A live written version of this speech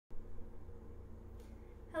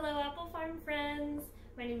horn friends.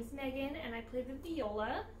 My name is Megan and I play the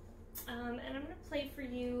viola. And I'm going to play for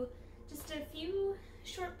you just a few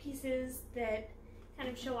short pieces that kind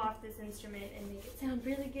of show off this instrument and make it sound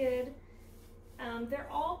really good. They're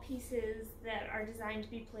all pieces that are designed to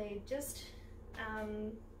be played just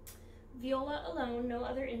viola alone, no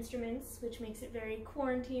other instruments, which makes it very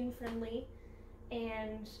quarantine friendly.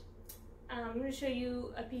 And I'm going to show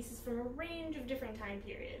you pieces from a range of different time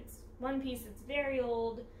periods. One piece that's very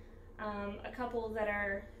old, a couple that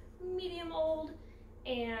are medium old,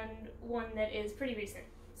 and one that is pretty recent.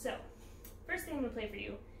 So, first thing I'm going to play for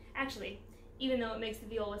you, actually, even though it makes the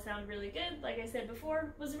viola sound really good, like I said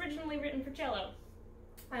before, was originally written for cello.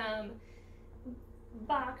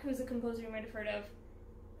 Bach, who's a composer you might have heard of,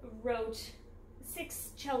 wrote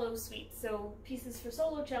 6 cello suites, so pieces for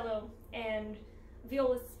solo cello, and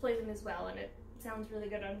violists play them as well, and it sounds really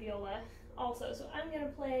good on viola also. So I'm going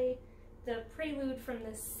to play the prelude from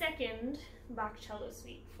the second Bach cello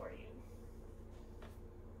suite for you.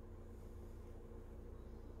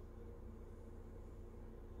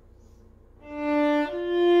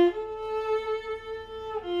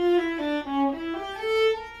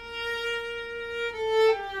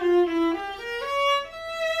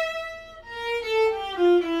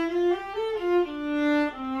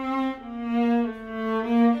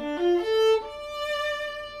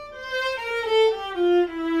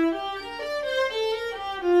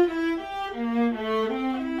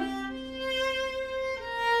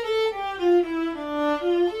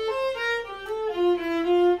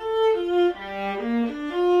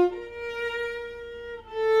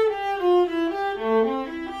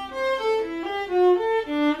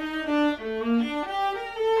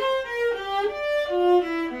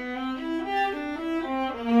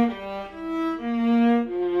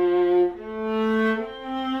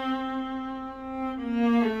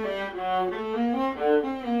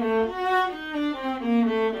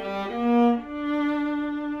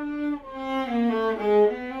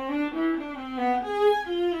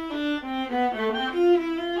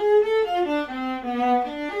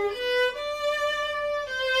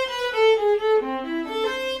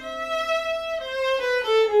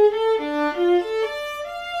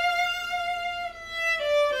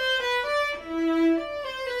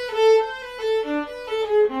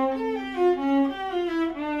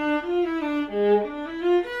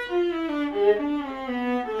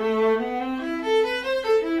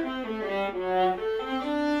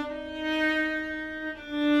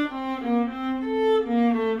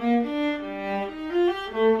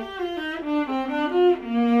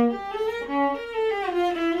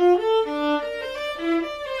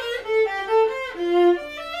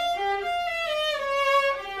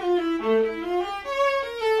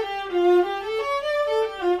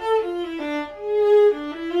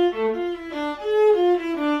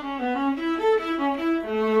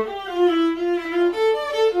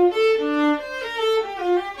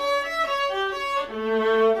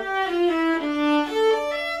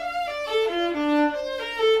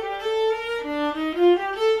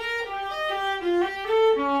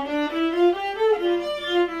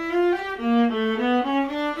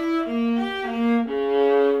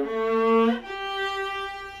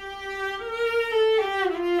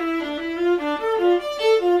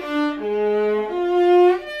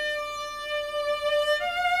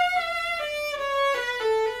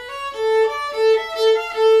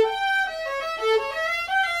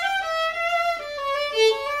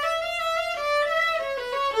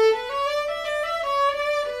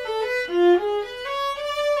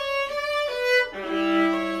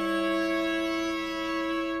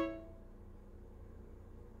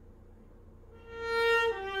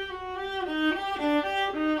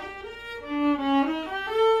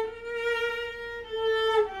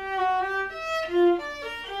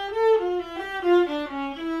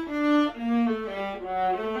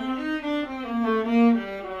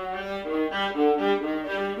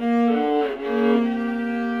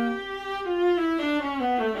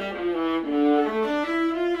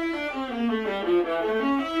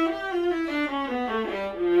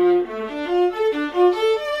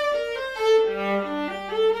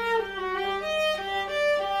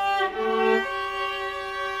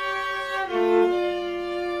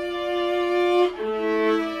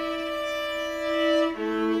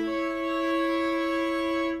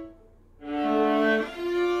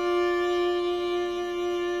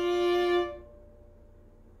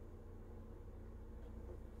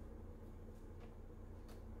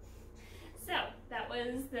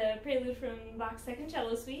 Was the prelude from Bach's Second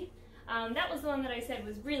Cello Suite. That was the one that I said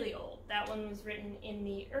was really old. That one was written in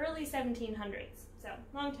the early 1700s, so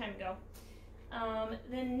long time ago.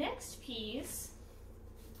 The next piece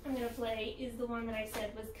I'm going to play is the one that I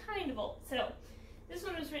said was kind of old. So this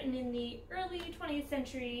one was written in the early 20th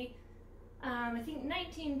century, I think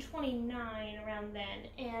 1929, around then.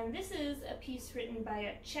 And this is a piece written by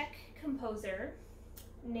a Czech composer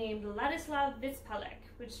named Ladislav Vyspalek,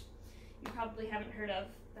 which you probably haven't heard of.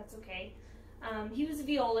 That's okay. He was a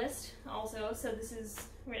violist also, so this is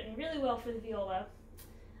written really well for the viola.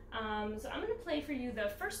 So I'm going to play for you the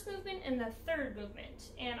first movement and the third movement,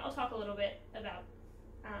 and I'll talk a little bit about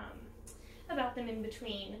them in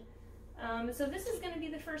between. So this is going to be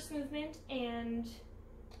the first movement, and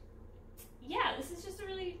yeah, this is just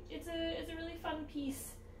it's a really fun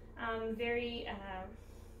piece, very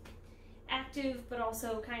active, but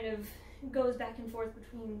also kind of goes back and forth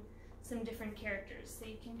between some different characters, so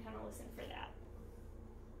you can kind of listen for that.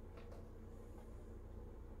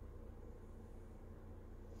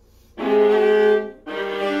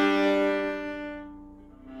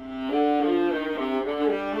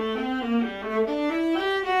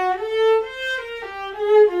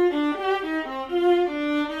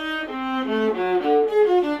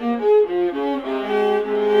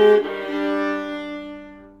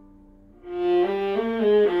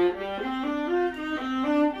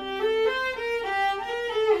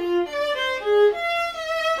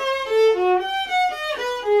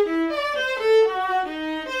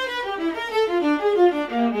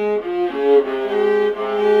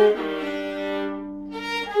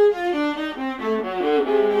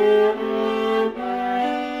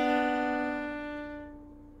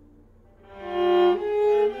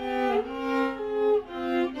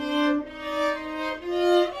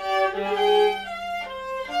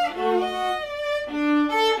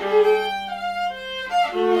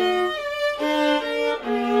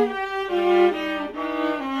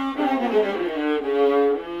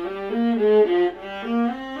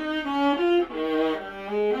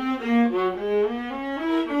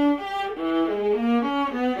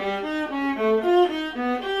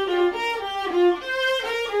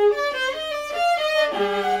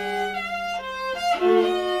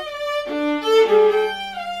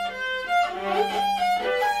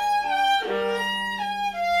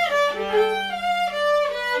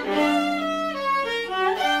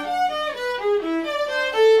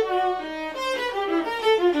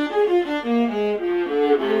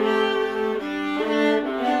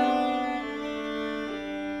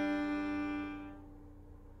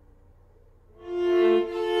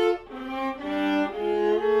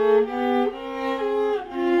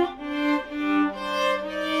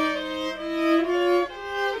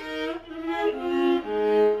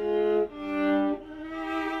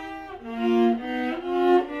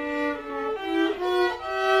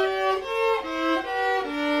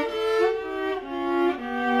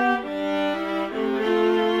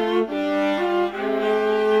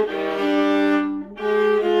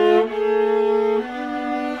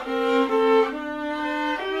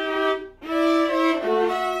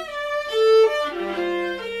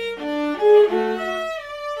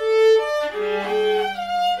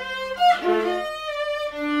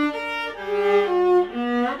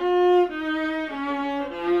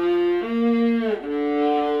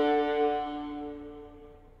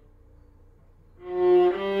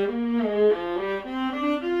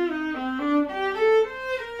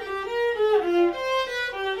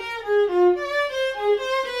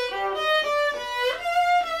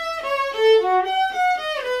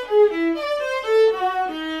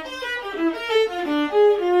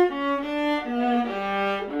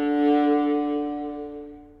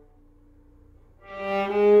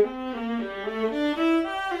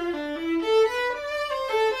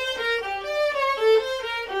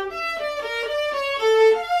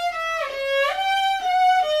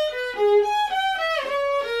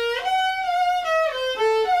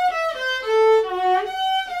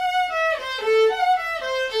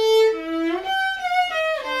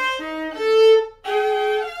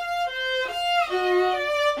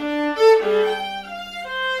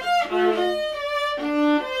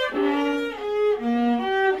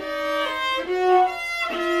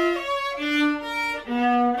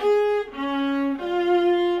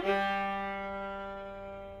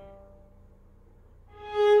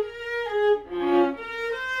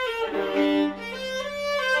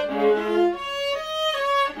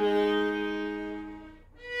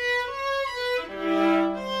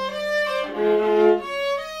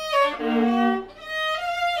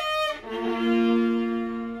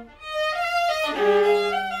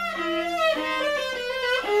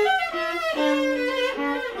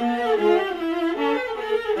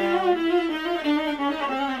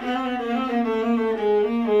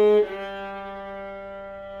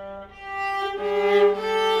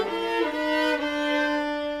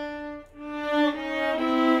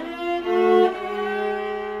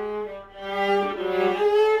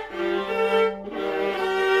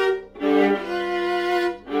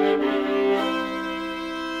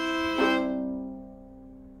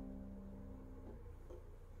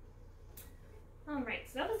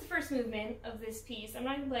 first movement of this piece. I'm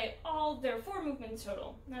not going to play all, there are 4 movements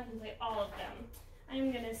total. I'm not going to play all of them.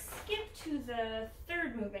 I'm going to skip to the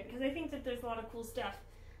third movement because I think that there's a lot of cool stuff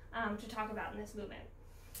to talk about in this movement.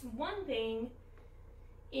 One thing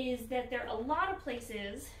is that there are a lot of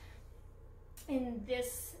places in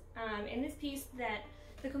this piece that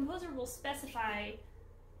the composer will specify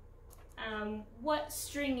what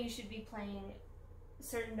string you should be playing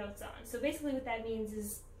certain notes on. So basically what that means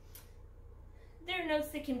is there are notes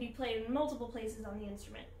that can be played in multiple places on the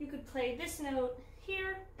instrument. You could play this note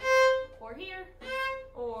here, or here,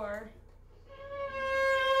 or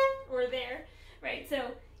there, right?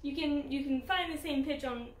 So you can find the same pitch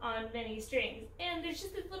on many strings, and there's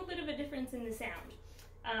just a little bit of a difference in the sound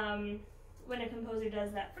when a composer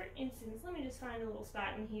does that. For instance, let me just find a little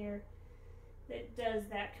spot in here that does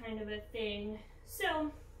that kind of a thing.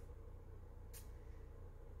 So,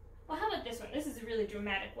 well, how about this one? This is a really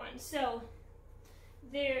dramatic one. So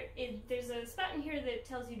there's a spot in here that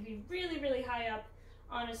tells you to be really, really high up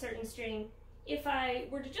on a certain string. If I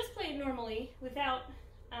were to just play it normally without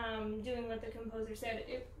doing what the composer said,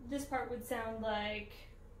 this part would sound like...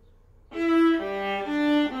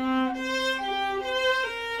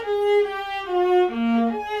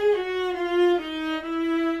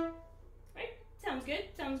 Right? Sounds good,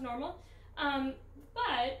 sounds normal.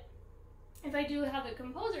 But if I do how the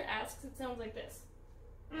composer asks, it sounds like this.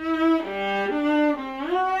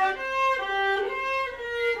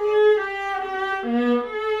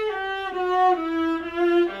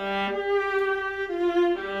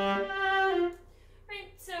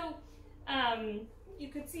 You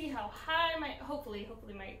could see how high hopefully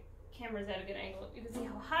my camera's at a good angle. You can see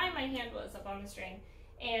how high my hand was up on the string,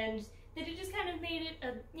 and that it just kind of made it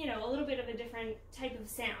a little bit of a different type of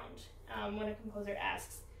sound when a composer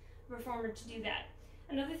asks a performer to do that.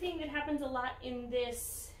 Another thing that happens a lot in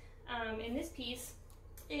this piece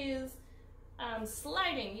is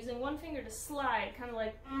sliding, using one finger to slide, kind of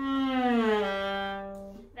like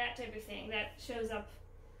that type of thing. That shows up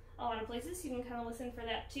a lot of places, so you can kind of listen for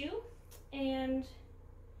that too. And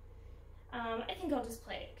I think I'll just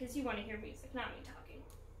play it because you want to hear music, not me talking.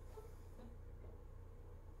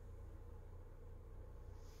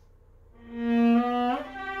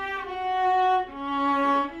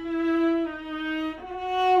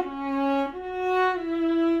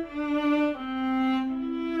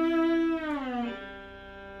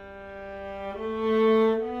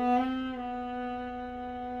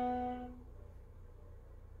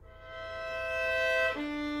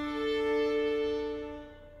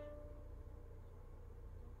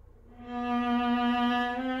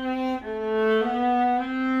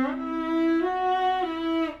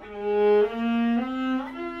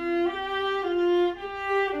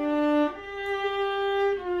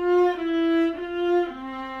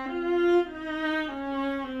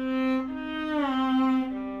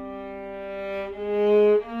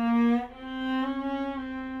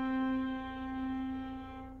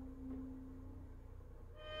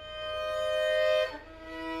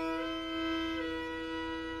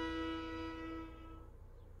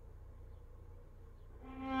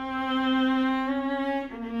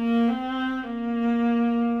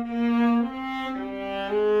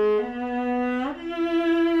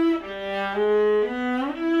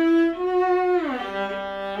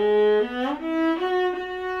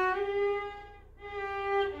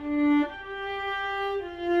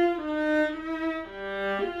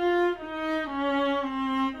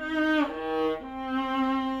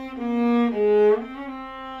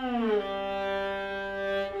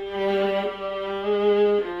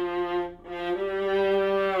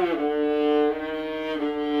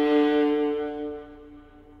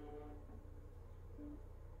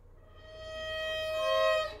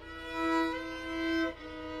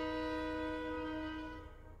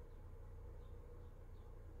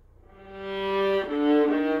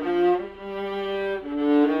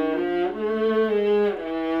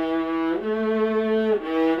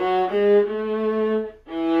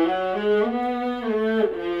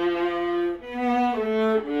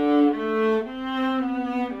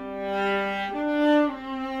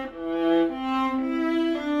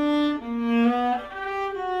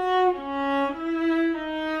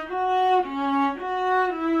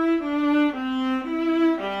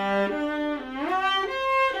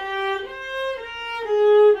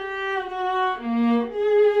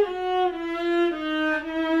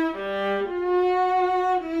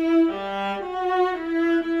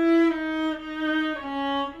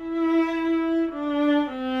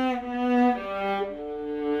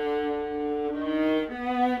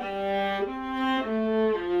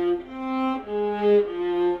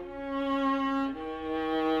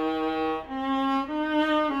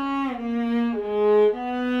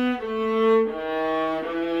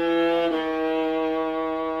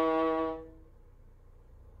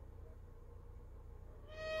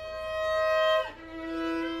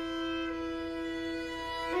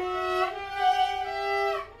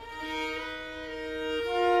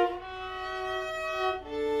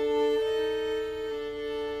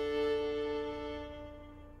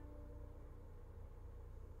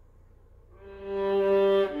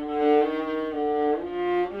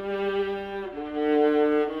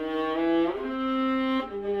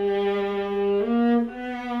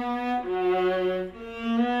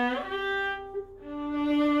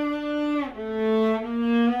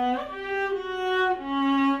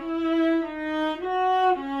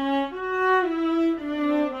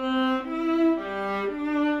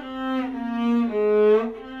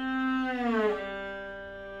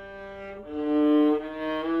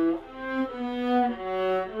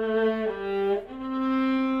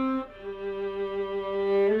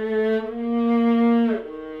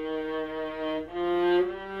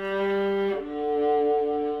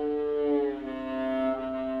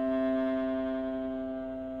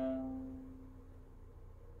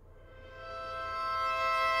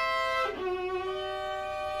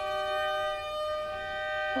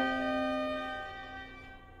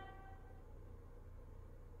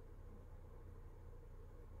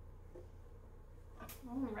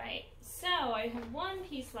 Alright, so I have one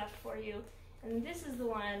piece left for you, and this is the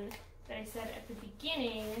one that I said at the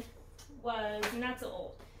beginning was not so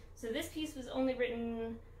old. So this piece was only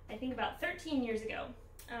written, I think, about 13 years ago.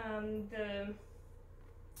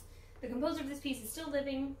 The composer of this piece is still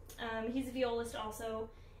living. He's a violist also,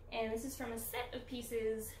 and this is from a set of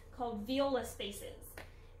pieces called Viola Spaces.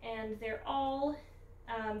 And they're all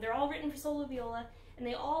written for solo viola, and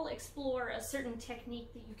they all explore a certain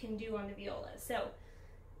technique that you can do on the viola. So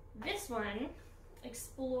this one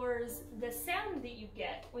explores the sound that you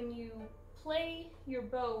get when you play your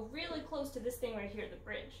bow really close to this thing right here, the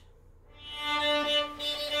bridge.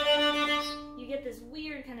 You get this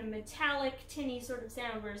weird kind of metallic, tinny sort of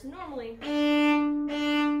sound, whereas normally that's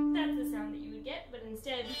the sound that you would get, but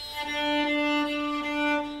instead,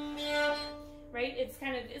 right,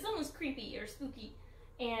 it's almost creepy or spooky.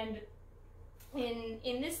 And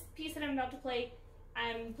in this piece that I'm about to play,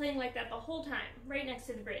 I'm playing like that the whole time, right next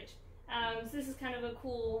to the bridge. So this is kind of a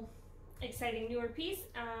cool, exciting, newer piece.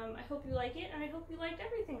 I hope you like it, and I hope you liked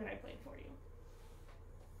everything that I played for you.